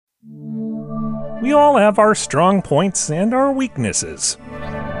We all have our strong points and our weaknesses.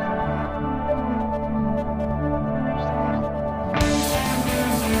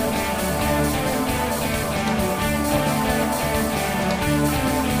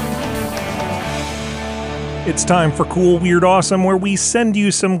 It's time for Cool, Weird, Awesome, where we send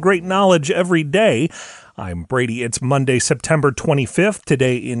you some great knowledge every day. I'm Brady. It's Monday, September 25th.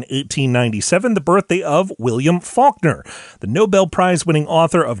 Today in 1897, the birthday of William Faulkner, the Nobel Prize-winning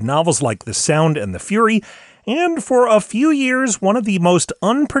author of novels like The Sound and the Fury, and for a few years, one of the most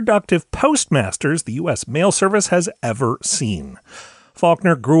unproductive postmasters the U.S. Mail Service has ever seen.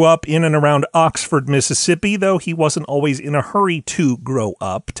 Faulkner grew up in and around Oxford, Mississippi, though he wasn't always in a hurry to grow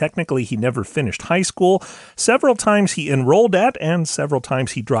up. Technically, he never finished high school. Several times he enrolled at, and several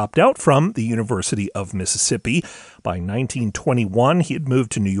times he dropped out from, the University of Mississippi. By 1921, he had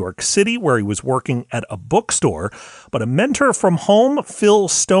moved to New York City, where he was working at a bookstore. But a mentor from home, Phil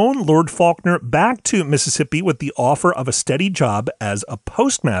Stone, lured Faulkner back to Mississippi with the offer of a steady job as a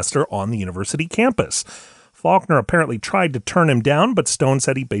postmaster on the university campus. Faulkner apparently tried to turn him down, but Stone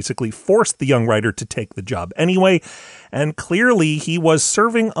said he basically forced the young writer to take the job anyway, and clearly he was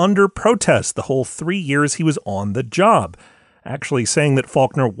serving under protest the whole 3 years he was on the job. Actually, saying that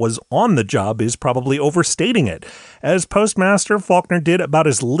Faulkner was on the job is probably overstating it. As postmaster, Faulkner did about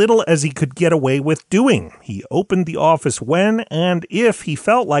as little as he could get away with doing. He opened the office when and if he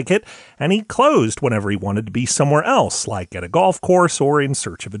felt like it, and he closed whenever he wanted to be somewhere else, like at a golf course or in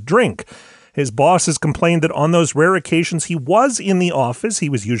search of a drink. His bosses complained that on those rare occasions he was in the office, he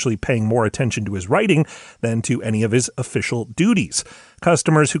was usually paying more attention to his writing than to any of his official duties.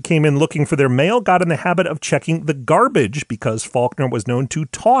 Customers who came in looking for their mail got in the habit of checking the garbage because Faulkner was known to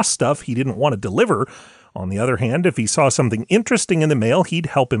toss stuff he didn't want to deliver. On the other hand, if he saw something interesting in the mail, he'd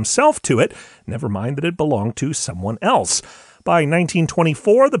help himself to it, never mind that it belonged to someone else. By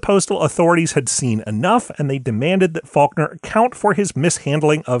 1924, the postal authorities had seen enough, and they demanded that Faulkner account for his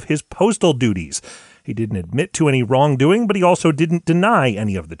mishandling of his postal duties. He didn't admit to any wrongdoing, but he also didn't deny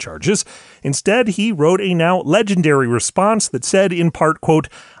any of the charges. Instead, he wrote a now legendary response that said, in part, quote,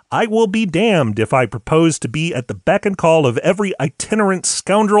 "I will be damned if I propose to be at the beck and call of every itinerant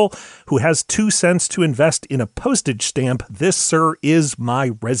scoundrel who has 2 cents to invest in a postage stamp. This, sir, is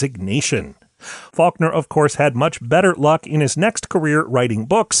my resignation." Faulkner, of course, had much better luck in his next career writing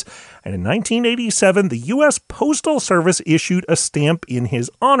books, and in 1987, the U.S. Postal Service issued a stamp in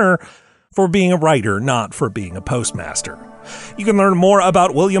his honor for being a writer, not for being a postmaster. You can learn more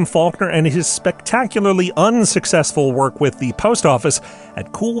about William Faulkner and his spectacularly unsuccessful work with the post office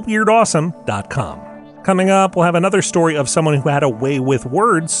at coolweirdawesome.com. Coming up, we'll have another story of someone who had a way with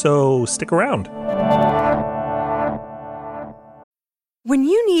words, so stick around. When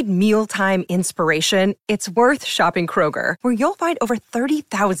you need mealtime inspiration, it's worth shopping Kroger, where you'll find over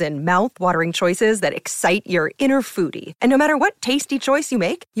 30,000 mouth-watering choices that excite your inner foodie. And no matter what tasty choice you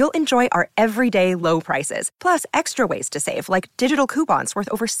make, you'll enjoy our everyday low prices, plus extra ways to save, like digital coupons worth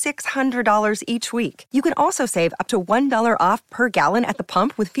over $600 each week. You can also save up to $1 off per gallon at the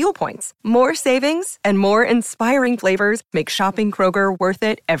pump with fuel points. More savings and more inspiring flavors make shopping Kroger worth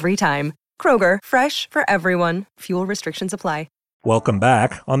it every time. Kroger, fresh for everyone. Fuel restrictions apply. Welcome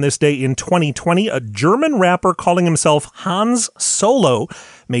back. On this day in 2020, a German rapper calling himself Hans Solo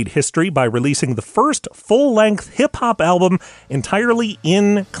made history by releasing the first full-length hip-hop album entirely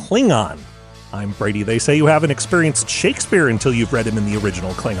in Klingon. I'm Brady. They say you haven't experienced Shakespeare until you've read him in the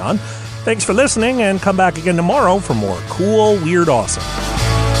original Klingon. Thanks for listening, and come back again tomorrow for more Cool, Weird, Awesome.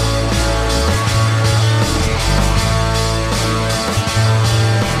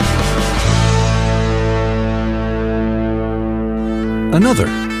 Another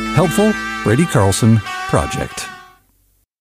helpful Brady Carlson project.